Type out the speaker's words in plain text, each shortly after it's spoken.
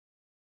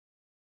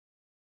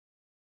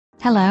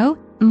Hello,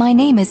 my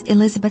name is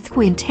Elizabeth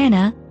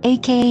Quintana,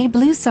 aka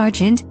Blue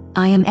Sergeant.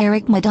 I am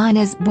Eric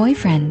Medina's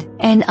boyfriend,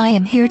 and I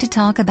am here to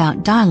talk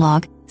about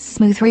dialogue,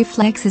 smooth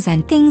reflexes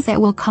and things that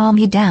will calm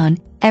you down.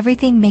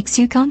 Everything makes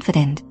you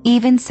confident,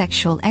 even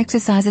sexual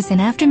exercises and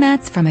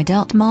aftermaths from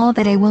adult mall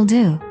that I will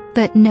do,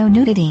 but no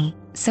nudity.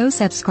 So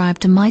subscribe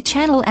to my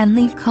channel and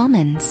leave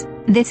comments.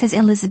 This is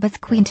Elizabeth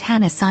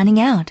Quintana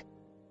signing out.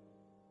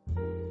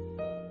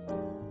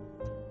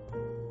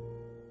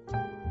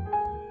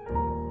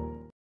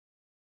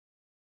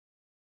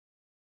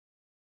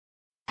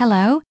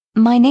 Hello,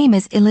 my name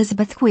is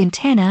Elizabeth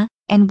Quintana,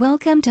 and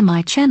welcome to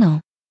my channel.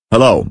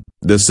 Hello,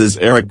 this is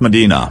Eric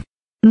Medina.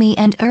 Me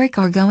and Eric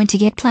are going to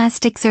get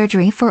plastic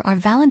surgery for our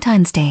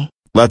Valentine's Day.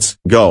 Let's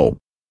go.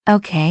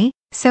 Okay,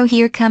 so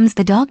here comes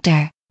the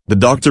doctor. The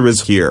doctor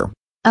is here.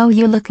 Oh,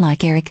 you look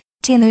like Eric,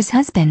 Taylor's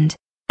husband.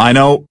 I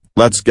know,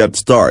 let's get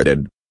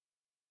started.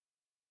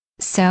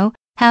 So,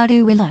 how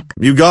do we look?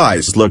 You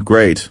guys look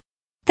great.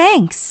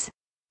 Thanks.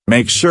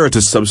 Make sure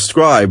to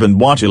subscribe and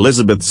watch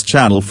Elizabeth's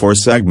channel for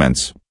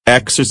segments,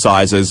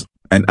 exercises,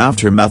 and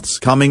aftermaths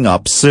coming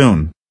up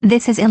soon.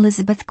 This is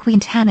Elizabeth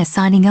Quintana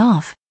signing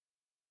off.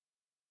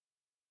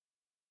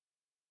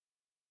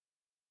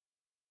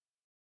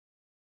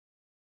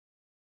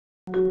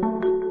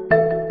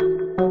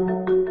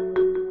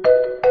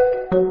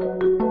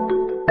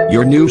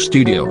 Your new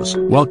studios.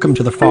 Welcome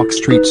to the Fox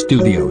Street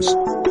Studios.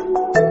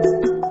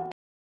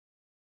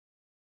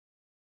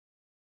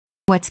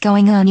 What's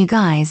going on, you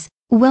guys?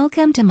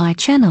 Welcome to my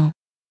channel.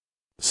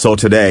 So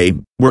today,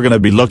 we're gonna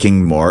be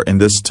looking more in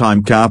this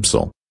time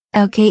capsule.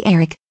 Okay,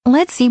 Eric,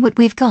 let's see what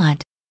we've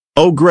got.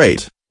 Oh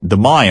great, the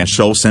Maya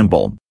show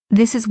symbol.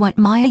 This is what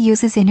Maya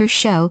uses in her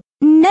show.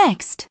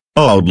 Next.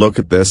 Oh look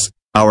at this,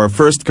 our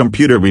first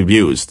computer we've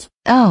used.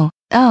 Oh,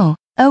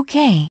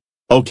 okay.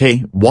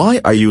 Okay, why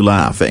are you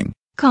laughing?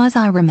 'Cause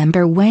I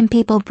remember when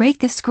people break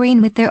the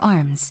screen with their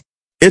arms.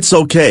 It's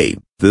okay,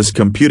 this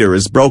computer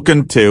is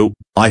broken too.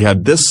 I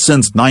had this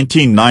since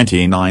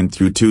 1999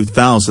 through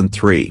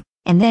 2003.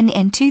 And then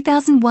in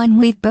 2001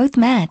 we've both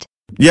met.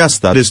 Yes,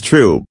 that is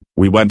true.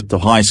 We went to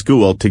high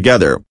school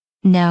together.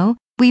 No,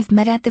 we've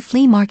met at the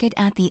flea market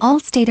at the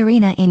Allstate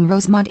Arena in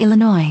Rosemont,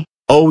 Illinois.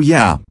 Oh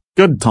yeah,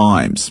 good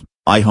times.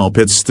 I hope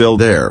it's still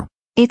there.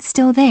 It's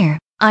still there,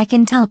 I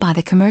can tell by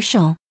the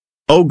commercial.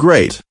 Oh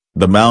great,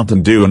 the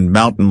Mountain Dew and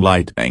Mountain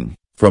Lightning,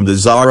 from the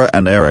Zara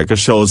and Erica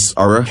shows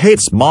Zara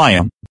hates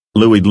Maya.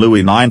 Louis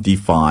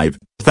 95,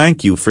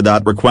 thank you for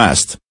that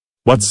request.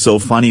 What's so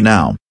funny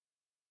now?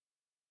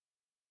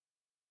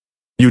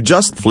 You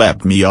just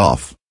flipped me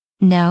off.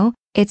 No,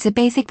 it's a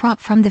basic prop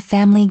from the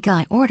Family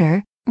Guy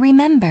order,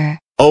 remember?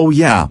 Oh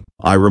yeah,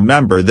 I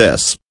remember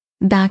this.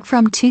 Back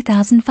from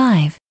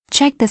 2005,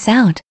 check this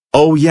out.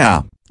 Oh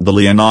yeah, the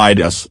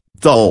Leonidas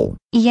doll.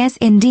 Yes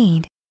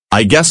indeed.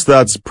 I guess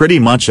that's pretty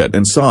much it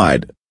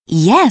inside.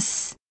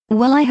 Yes!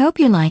 Well, I hope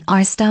you like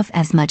our stuff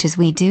as much as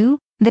we do,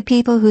 the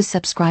people who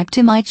subscribe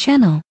to my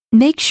channel.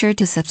 Make sure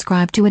to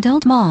subscribe to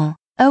Adult Mall,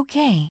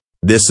 okay?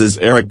 This is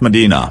Eric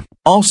Medina,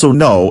 also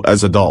known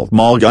as Adult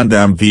Mall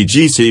Gundam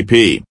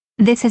VGCP.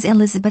 This is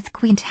Elizabeth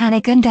Quintana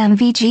Gundam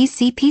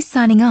VGCP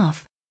signing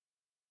off.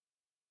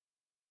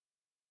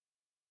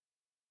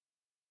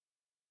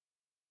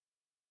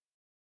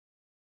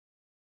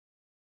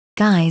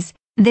 Guys,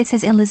 this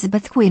is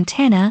Elizabeth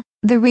Quintana.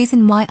 The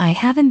reason why I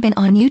haven't been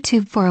on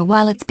YouTube for a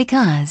while it's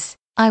because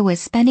I was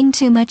spending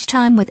too much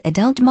time with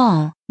Adult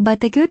Mall, but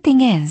the good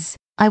thing is,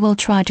 I will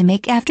try to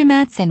make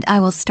aftermaths and I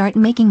will start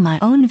making my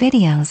own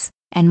videos,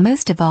 and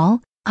most of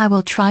all, I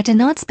will try to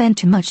not spend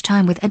too much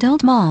time with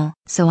Adult Mall,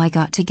 so I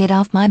got to get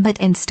off my butt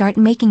and start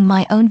making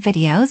my own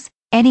videos.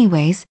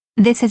 Anyways,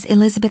 this is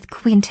Elizabeth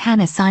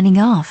Quintana signing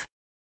off.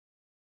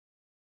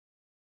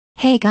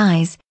 Hey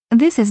guys,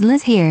 this is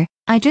Liz here.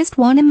 I just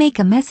want to make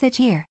a message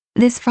here,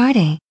 this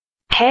Friday.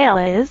 Hey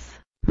Liz,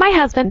 my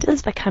husband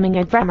is becoming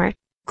a drummer.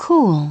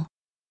 Cool.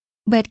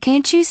 But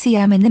can't you see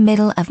I'm in the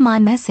middle of my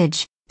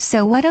message,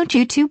 so why don't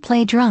you two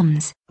play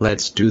drums?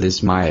 Let's do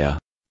this, Maya.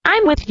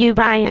 I'm with you,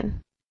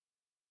 Brian.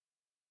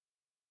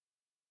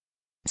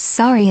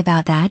 Sorry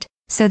about that,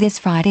 so this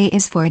Friday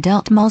is for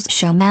Adult Mall's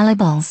show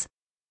Malibles.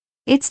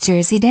 It's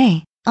Jersey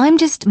Day. I'm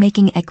just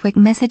making a quick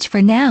message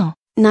for now.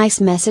 Nice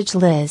message,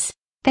 Liz.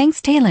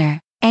 Thanks, Taylor.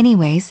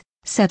 Anyways,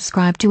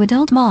 subscribe to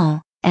Adult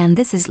Mall, and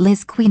this is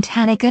Liz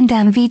Quintana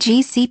Gundam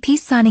VGCP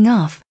signing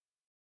off.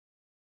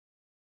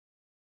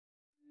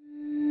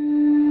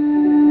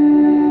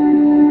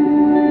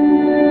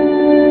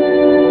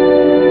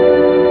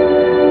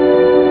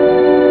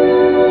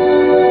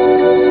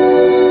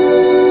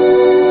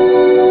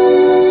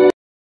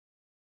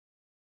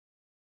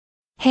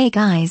 Hey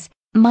guys,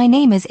 my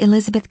name is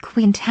Elizabeth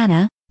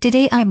Quintana.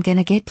 Today I'm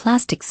gonna get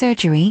plastic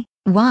surgery.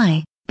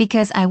 Why?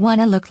 Because I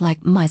wanna look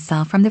like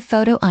myself from the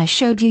photo I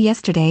showed you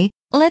yesterday.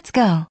 Let's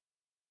go.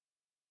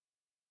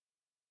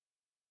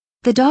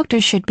 The doctor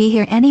should be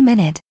here any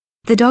minute.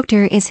 The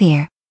doctor is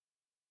here.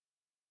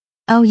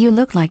 Oh, you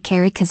look like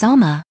Kerry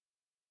Kazama.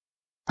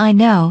 I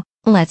know,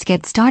 let's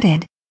get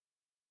started.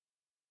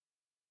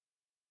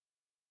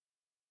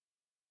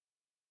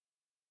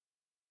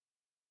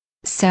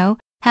 So,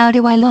 how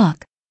do I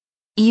look?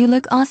 You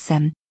look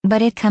awesome,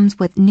 but it comes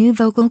with new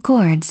vocal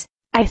cords.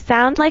 I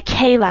sound like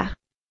Kayla.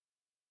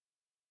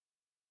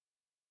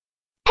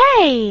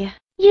 Hey!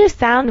 You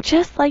sound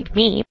just like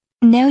me.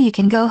 Now you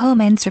can go home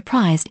and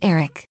surprise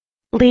Eric.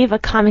 Leave a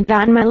comment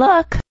on my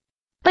look.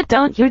 But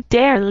don't you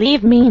dare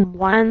leave mean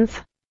ones.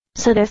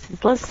 So this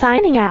is Liz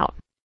signing out.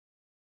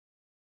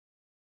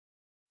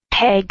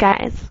 Hey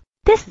guys,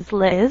 this is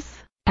Liz.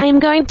 I am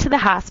going to the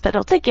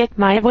hospital to get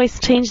my voice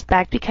changed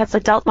back because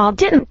Adult Mall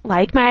didn't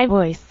like my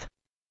voice.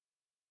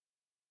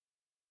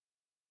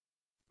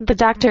 The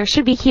doctor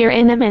should be here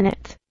in a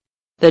minute.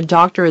 The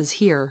doctor is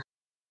here.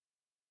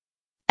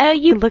 Oh,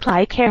 you look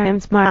like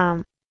Karen's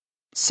mom.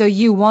 So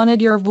you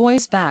wanted your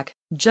voice back.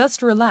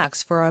 Just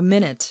relax for a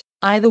minute.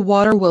 The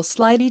water will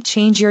slightly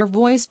change your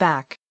voice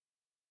back.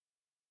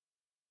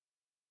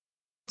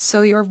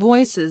 So your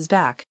voice is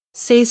back.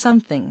 Say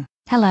something.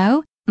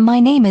 Hello,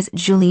 my name is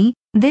Julie.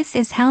 This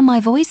is how my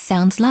voice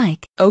sounds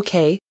like.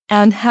 Okay,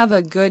 and have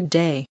a good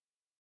day.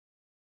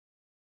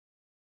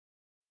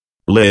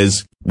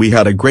 Liz, we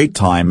had a great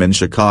time in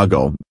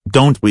Chicago,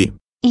 don't we?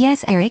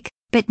 Yes, Eric,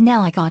 but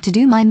now I got to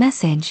do my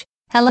message.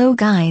 Hello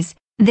guys,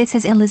 this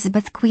is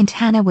Elizabeth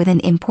Quintana with an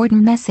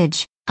important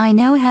message. I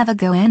now have a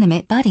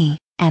GoAnimate buddy,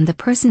 and the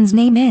person's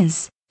name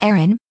is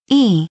Aaron,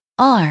 E-R-I-N,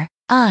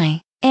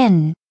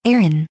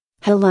 Aaron.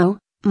 Hello,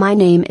 my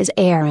name is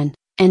Aaron,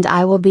 and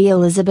I will be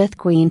Elizabeth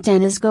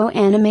Quintana's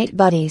GoAnimate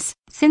buddies.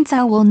 Since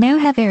I will now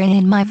have Aaron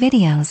in my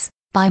videos,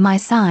 by my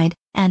side,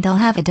 and I'll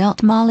have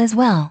Adult Mall as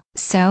well.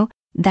 So,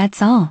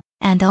 that's all,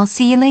 and I'll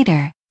see you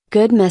later.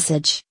 Good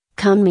message.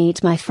 Come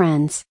meet my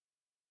friends.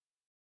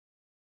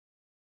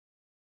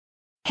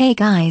 Hey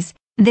guys,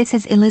 this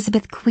is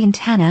Elizabeth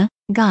Quintana.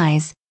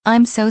 Guys,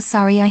 I'm so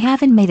sorry I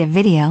haven't made a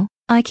video.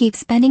 I keep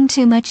spending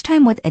too much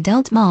time with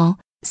Adult Mall,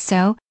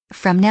 so,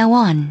 from now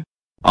on.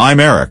 I'm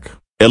Eric,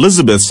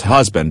 Elizabeth's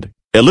husband.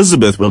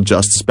 Elizabeth will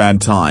just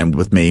spend time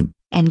with me.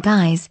 And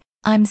guys,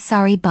 I'm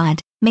sorry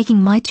but,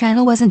 making my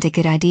channel wasn't a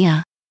good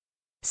idea.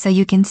 So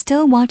you can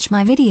still watch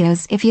my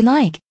videos if you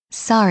like.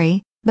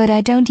 Sorry, but I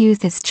don't use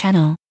this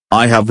channel.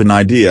 I have an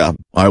idea.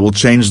 I will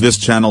change this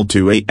channel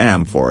to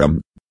AM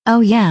Forum. Oh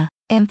yeah,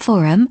 AM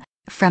Forum.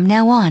 From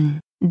now on,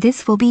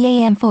 this will be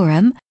AM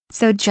Forum,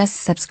 so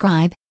just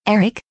subscribe.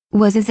 Eric,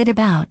 what is it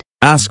about?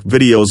 Ask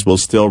videos will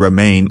still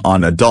remain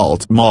on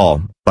Adult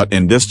Mall, but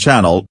in this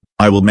channel,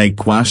 I will make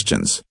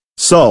questions.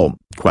 So,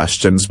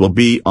 questions will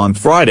be on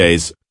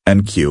Fridays,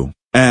 and Q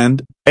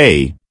and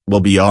A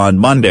will be on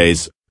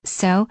Mondays.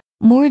 So,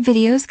 more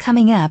videos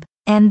coming up,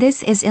 and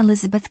this is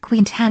Elizabeth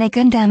Quintana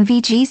Gundam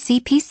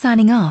VGCP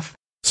signing off.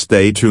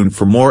 Stay tuned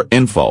for more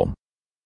info.